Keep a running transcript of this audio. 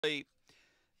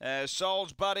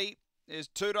Soul's Buddy is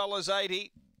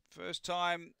 $2.80. First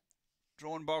time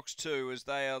drawn box 2 as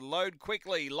they load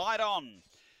quickly. Light on.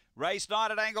 Race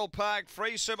 9 at Angle-Park.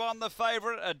 Free Sib on the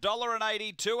favourite.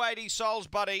 $1.80. $2.80 Soul's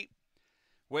Buddy.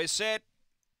 We're set.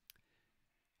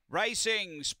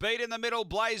 Racing, speed in the middle,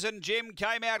 Blazin' Jim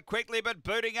came out quickly but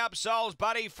booting up Soul's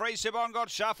Buddy. Free Sibon got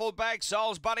shuffled back,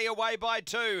 Soul's Buddy away by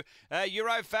 2.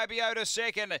 Euro Fabio to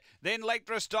second, then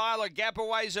Lectra Style, a gap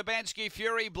away Zabansky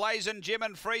Fury, Blazin' Jim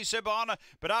and Free Sibon,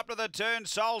 but up to the turn,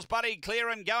 Soul's Buddy clear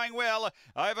and going well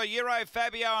over Euro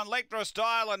Fabio and Lectra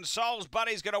Style, and Soul's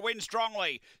Buddy's going to win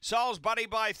strongly. Soul's Buddy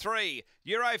by 3,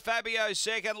 Euro Fabio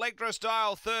second, Lectra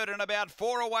Style third, and about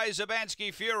 4 away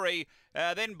Zabansky Fury.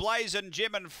 Then Blazin'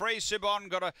 Jim and Free Sibon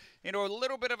got into a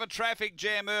little bit of a traffic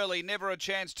jam early. Never a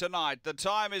chance tonight. The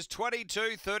time is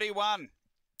 22:31.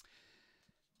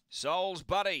 Soul's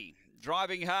Buddy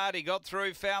driving hard. He got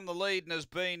through, found the lead, and has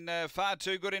been far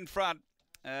too good in front.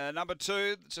 Number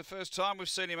 2, it's the first time we've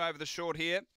seen him over the short here.